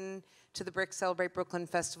have been to the BRIC Celebrate Brooklyn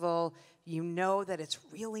Festival, you know that it's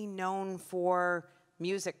really known for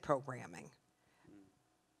music programming.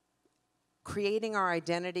 Creating our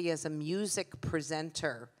identity as a music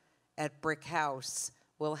presenter at BRIC House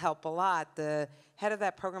will help a lot. The head of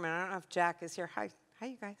that program, and I don't know if Jack is here. Hi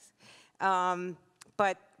you guys.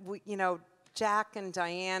 But you know, Jack and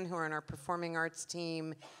Diane, who are in our performing arts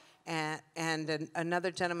team, and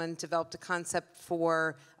another gentleman developed a concept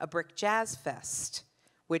for a BRIC Jazz Fest,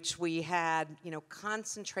 which we had, you know,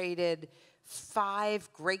 concentrated 5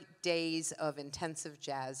 great days of intensive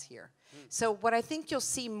jazz here. So what I think you'll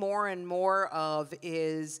see more and more of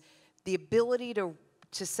is the ability to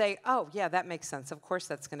say, oh, yeah, that makes sense. Of course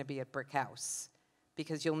that's going to be at BRIC House,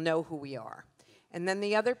 because you'll know who we are. And then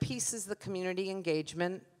the other piece is the community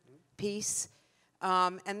engagement piece.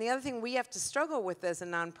 And the other thing we have to struggle with as a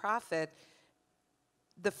nonprofit,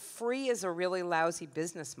 the free is a really lousy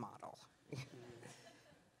business model.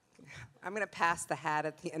 I'm going to pass the hat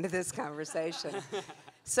at the end of this conversation.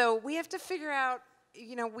 So we have to figure out,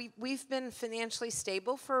 you know, we've been financially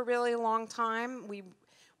stable for a really long time.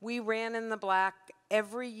 We ran in the black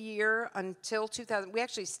every year until 2000. We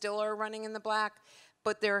actually still are running in the black,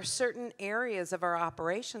 but there are certain areas of our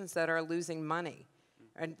operations that are losing money,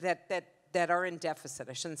 and that are in deficit.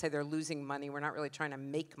 I shouldn't say they're losing money. We're not really trying to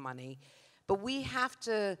make money. But we have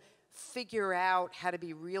to figure out how to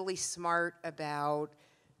be really smart about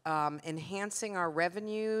enhancing our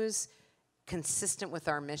revenues consistent with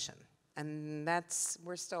our mission. And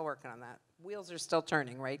we're still working on that. Wheels are still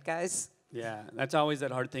turning, right, guys? Yeah, that's always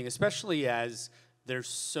that hard thing, especially as there's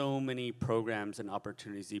so many programs and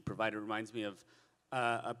opportunities that you provide. It reminds me of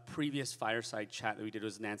a previous fireside chat that we did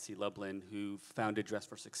was Nancy Lublin, who founded Dress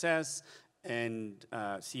for Success and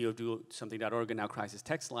CEO of DoSomething.org and now Crisis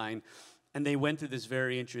Text Line. And they went through this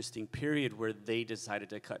very interesting period where they decided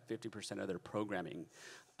to cut 50% of their programming.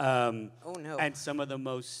 Oh, no. And some of the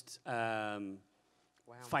most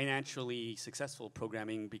financially successful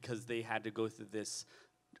programming, because they had to go through this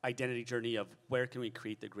identity journey of where can we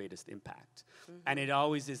create the greatest impact. Mm-hmm. And it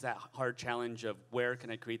always is that hard challenge of where can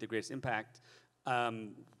I create the greatest impact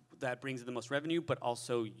that brings in the most revenue, but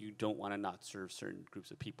also you don't want to not serve certain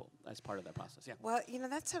groups of people as part of that process. Yeah. Well, you know,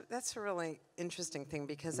 that's a really interesting thing,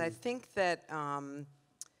 because I think that,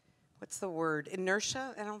 what's the word?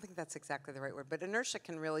 Inertia? I don't think that's exactly the right word, but inertia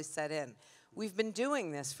can really set in. We've been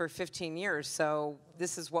doing this for 15 years, so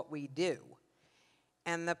this is what we do.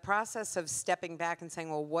 And the process of stepping back and saying,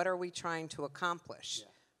 well, what are we trying to accomplish? Yeah.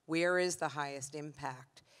 Where is the highest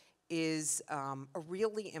impact? Is a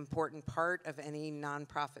really important part of any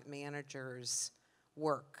nonprofit manager's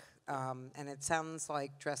work. And it sounds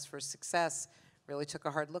like Dress for Success really took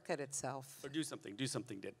a hard look at itself. Or Do Something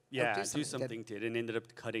did. Yeah, Do Something did, and ended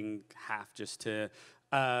up cutting half just to,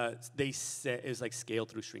 they said it was like scale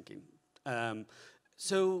through shrinking.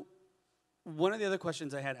 So one of the other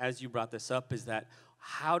questions I had as you brought this up is that,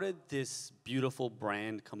 how did this beautiful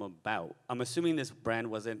brand come about? I'm assuming this brand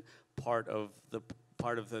wasn't part of the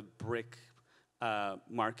BRIC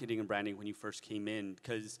marketing and branding when you first came in,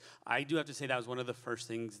 because I do have to say that was one of the first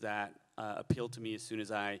things that appealed to me as soon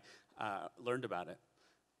as I learned about it.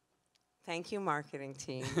 Thank you, marketing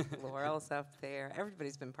team. Laurel's up there.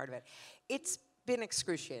 Everybody's been part of it. It's been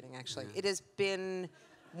excruciating, actually. Yeah. It has been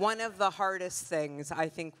one of the hardest things I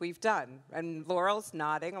think we've done. And Laurel's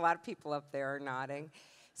nodding. A lot of people up there are nodding.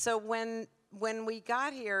 So when we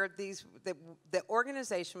got here, the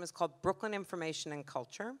organization was called Brooklyn Information and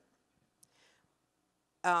Culture.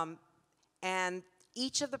 And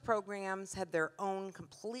each of the programs had their own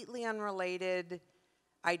completely unrelated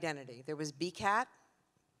identity. There was BCAT.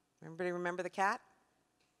 Everybody remember the cat?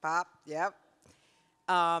 Pop, yep.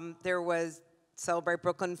 There was Celebrate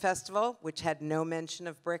Brooklyn Festival, which had no mention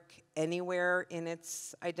of BRIC anywhere in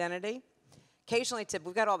its identity. Occasionally,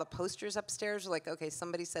 we've got all the posters upstairs. We're like, okay,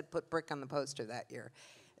 somebody said put BRIC on the poster that year.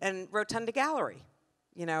 And Rotunda Gallery,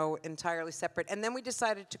 you know, entirely separate. And then we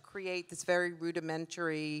decided to create this very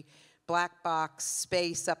rudimentary black box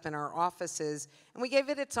space up in our offices, and we gave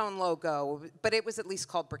it its own logo, but it was at least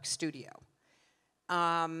called BRIC Studio.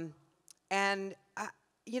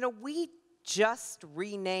 You know, we just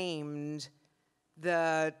renamed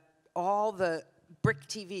all the BRIC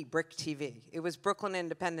TV. It was Brooklyn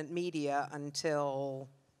Independent Media until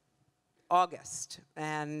August.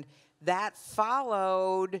 And that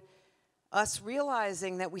followed us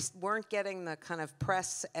realizing that we weren't getting the kind of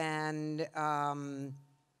press and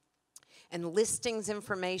listings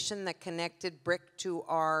information that connected BRIC to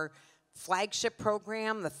our flagship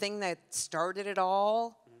program, the thing that started it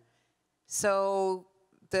all. So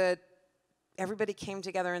everybody came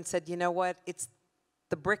together and said, you know what, it's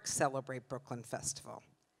the BRIC Celebrate Brooklyn Festival.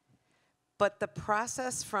 But the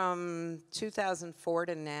process from 2004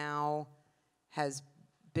 to now has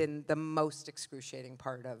been the most excruciating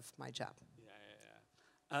part of my job.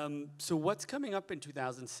 So what's coming up in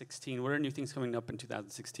 2016? What are new things coming up in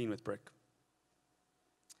 2016 with BRIC?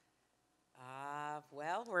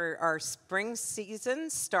 Well, our spring season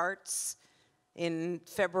starts in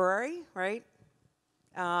February, right?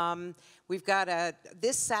 We've got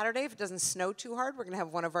this Saturday, if it doesn't snow too hard, we're going to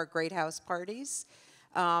have one of our great house parties.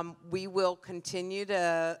 We will continue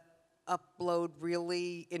to upload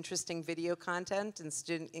really interesting video content,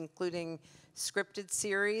 including scripted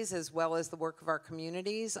series, as well as the work of our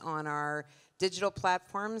communities on our digital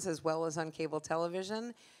platforms, as well as on cable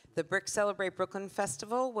television. The BRIC Celebrate Brooklyn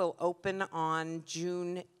Festival will open on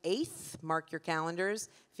June 8th. Mark your calendars.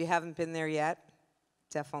 If you haven't been there yet,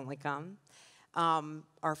 definitely come.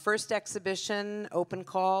 Our first exhibition, Open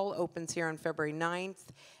Call, opens here on February 9th.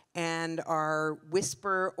 And our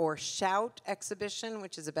Whisper or Shout exhibition,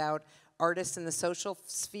 which is about artists in the social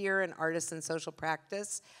sphere and artists in social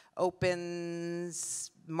practice,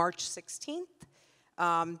 opens March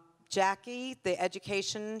 16th. Jackie, the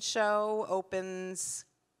education show, opens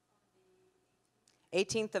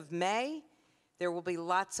 18th of May. There will be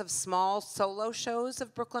lots of small solo shows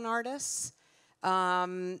of Brooklyn artists.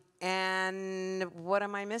 And what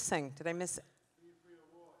am I missing? Did I miss it?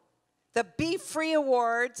 The Be Free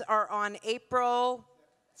Awards are on April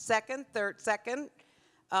 2nd,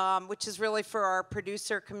 which is really for our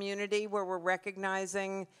producer community, where we're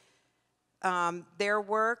recognizing their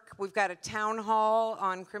work. We've got a town hall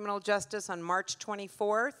on criminal justice on March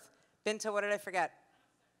 24th. Binta, what did I forget?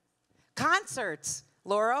 Concerts.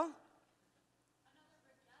 Laurel?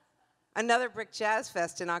 Another BRIC Jazz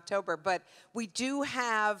Fest in October. But we do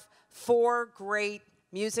have 4 great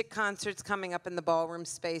music concerts coming up in the ballroom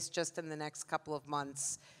space just in the next couple of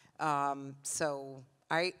months. So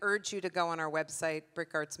I urge you to go on our website,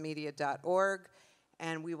 bricartsmedia.org,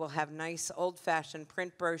 and we will have nice old-fashioned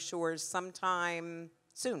print brochures sometime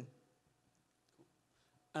soon.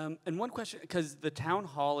 And one question, because the town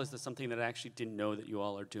hall is something that I actually didn't know that you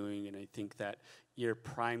all are doing, and I think that you're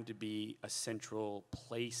primed to be a central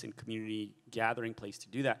place and community gathering place to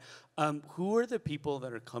do that. Who are the people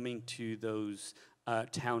that are coming to those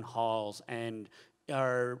town halls, and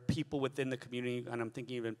are people within the community, and I'm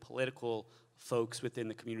thinking even political folks within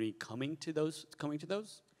the community coming to those?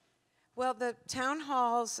 Well, the town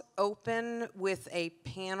halls open with a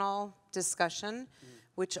panel discussion,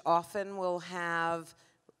 which often will have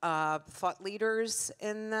thought leaders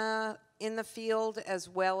in the field, as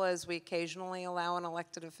well as we occasionally allow an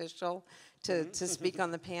elected official to speak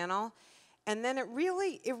on the panel. And then it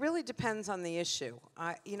really depends on the issue.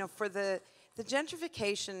 You know, for the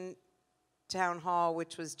gentrification town hall,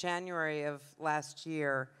 which was January of last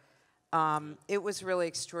year, it was really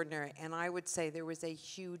extraordinary. And I would say there was a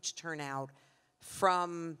huge turnout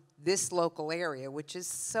from this local area, which is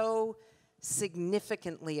so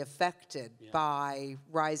significantly affected by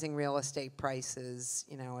rising real estate prices,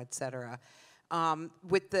 you know, et cetera.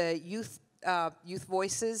 With the Youth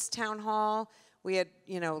Voices Town Hall, we had,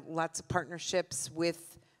 you know, lots of partnerships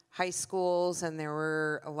with high schools, and there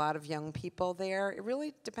were a lot of young people there. It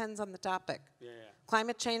really depends on the topic.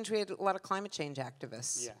 Climate change, we had a lot of climate change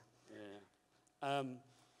activists.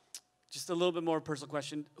 Just a little bit more personal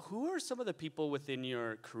question. Who are some of the people within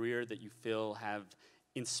your career that you feel have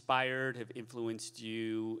inspired, have influenced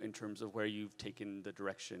you in terms of where you've taken the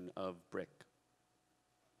direction of BRIC?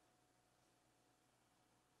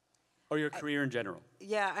 Or your career in general?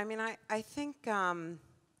 Yeah, I mean, I think I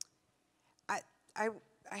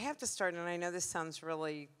have to start, and I know this sounds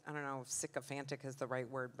really, I don't know if sycophantic is the right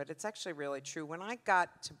word, but it's actually really true. When I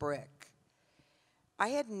got to BRIC, I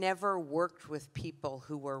had never worked with people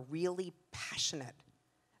who were really passionate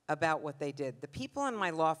about what they did. The people in my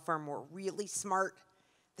law firm were really smart.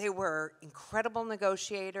 They were incredible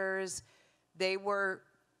negotiators. They were,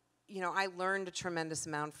 you know, I learned a tremendous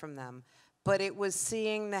amount from them. But it was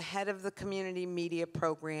seeing the head of the community media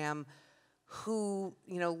program who,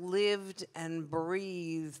 you know, lived and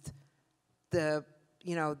breathed the,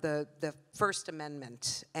 you know, the First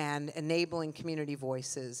Amendment and enabling community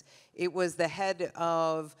voices. It was the head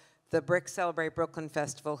of the BRIC Celebrate Brooklyn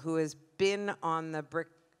Festival, who has been on the BRIC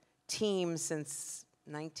team since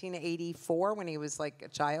 1984, when he was like a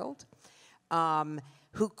child,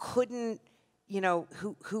 who couldn't, you know,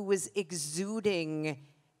 who was exuding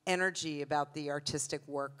energy about the artistic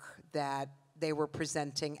work that they were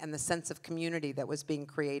presenting and the sense of community that was being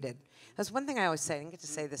created. That's one thing I always say. I didn't get to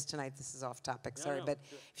say this tonight. This is off topic, sorry. But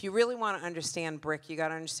if you really want to understand BRIC, you got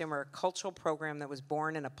to understand we're a cultural program that was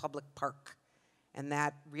born in a public park. And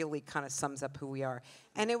that really kind of sums up who we are.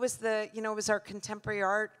 And it was it was our contemporary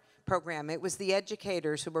art program. It was the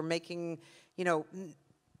educators who were making,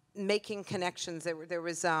 making connections. There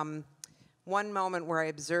was one moment where I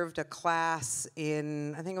observed a class I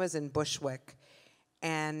think it was in Bushwick,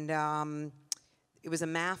 and it was a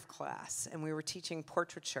math class, and we were teaching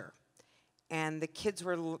portraiture. And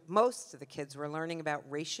most of the kids were learning about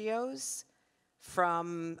ratios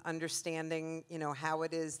from understanding, how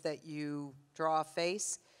it is that you draw a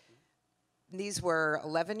face. These were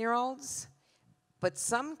 11-year-olds, but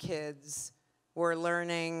some kids were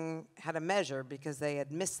learning how to measure because they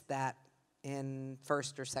had missed that in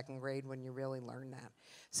first or second grade when you really learn that.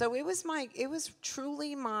 So it was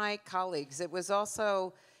truly my colleagues. It was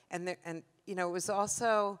also, it was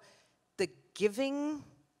also the giving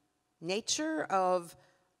nature of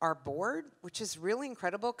our board, which is really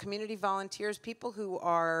incredible. Community volunteers, people who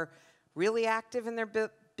are really active in their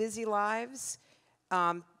busy lives.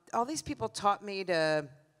 All these people taught me to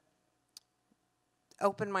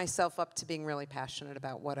open myself up to being really passionate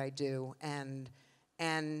about what I do and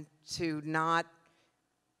to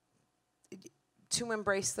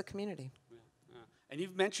embrace the community. And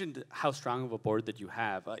you've mentioned how strong of a board that you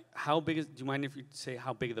have. Do you mind if you say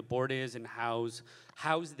how big the board is and how's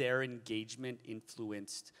their engagement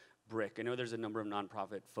influenced BRIC? I know there's a number of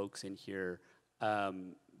nonprofit folks in here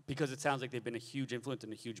because it sounds like they've been a huge influence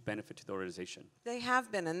and a huge benefit to the organization. They have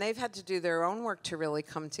been, and they've had to do their own work to really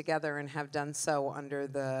come together and have done so under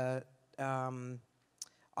the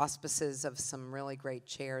auspices of some really great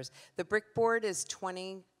chairs. The BRIC board is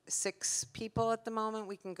 26 people at the moment.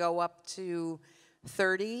 We can go up to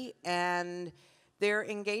 30, and their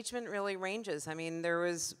engagement really ranges. I mean, there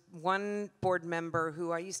was one board member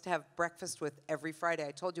who I used to have breakfast with every Friday.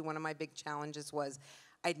 I told you one of my big challenges was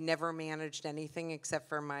I'd never managed anything except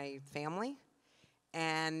for my family.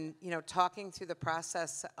 And, talking through the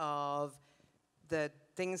process of the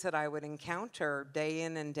things that I would encounter day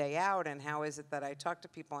in and day out, and how is it that I talk to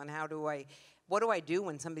people, and what do I do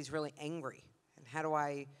when somebody's really angry, and how do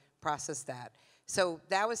I process that? So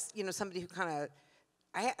that was, somebody who kind of,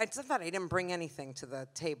 I thought I didn't bring anything to the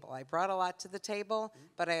table. I brought a lot to the table,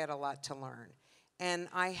 but I had a lot to learn. And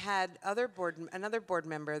I had another board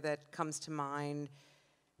member that comes to mind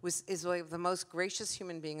is like the most gracious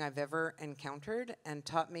human being I've ever encountered, and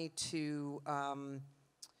taught me to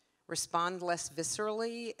respond less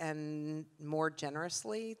viscerally and more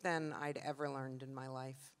generously than I'd ever learned in my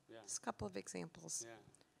life. Yeah. Just a couple of examples.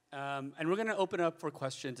 Yeah. And we're going to open up for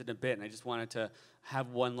questions in a bit, and I just wanted to have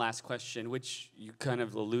one last question, which you kind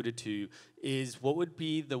of alluded to, is what would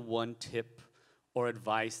be the one tip or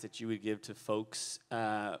advice that you would give to folks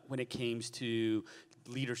when it came to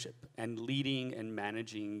leadership and leading and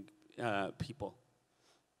managing people?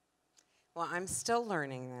 Well, I'm still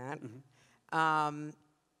learning that. Mm-hmm.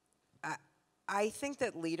 I think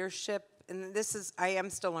that leadership, and I am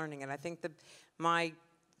still learning it. I think that my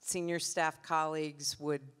senior staff colleagues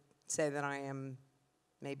would say that I am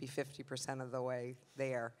maybe 50% of the way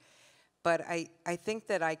there. But I think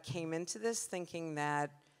that I came into this thinking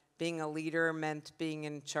that being a leader meant being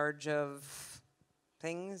in charge of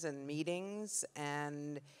things and meetings,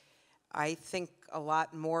 and I think a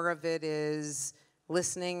lot more of it is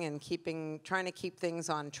listening and trying to keep things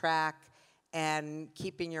on track and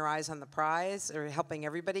keeping your eyes on the prize, or helping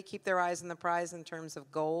everybody keep their eyes on the prize in terms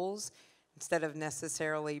of goals, instead of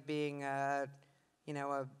necessarily being a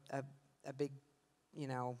big,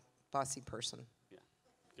 bossy person. Yeah,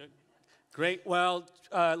 good. Great. Well,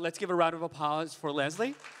 let's give a round of applause for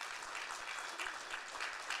Leslie.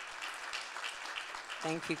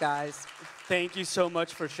 Thank you, guys. Thank you so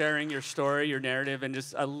much for sharing your story, your narrative, and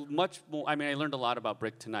just much more. I mean, I learned a lot about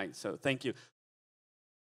BRIC tonight, so thank you.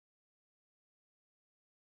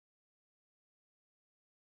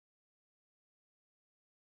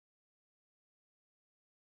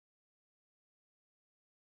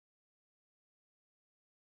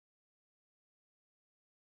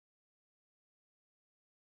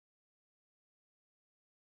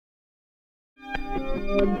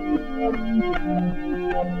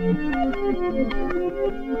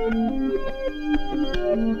 Thank you.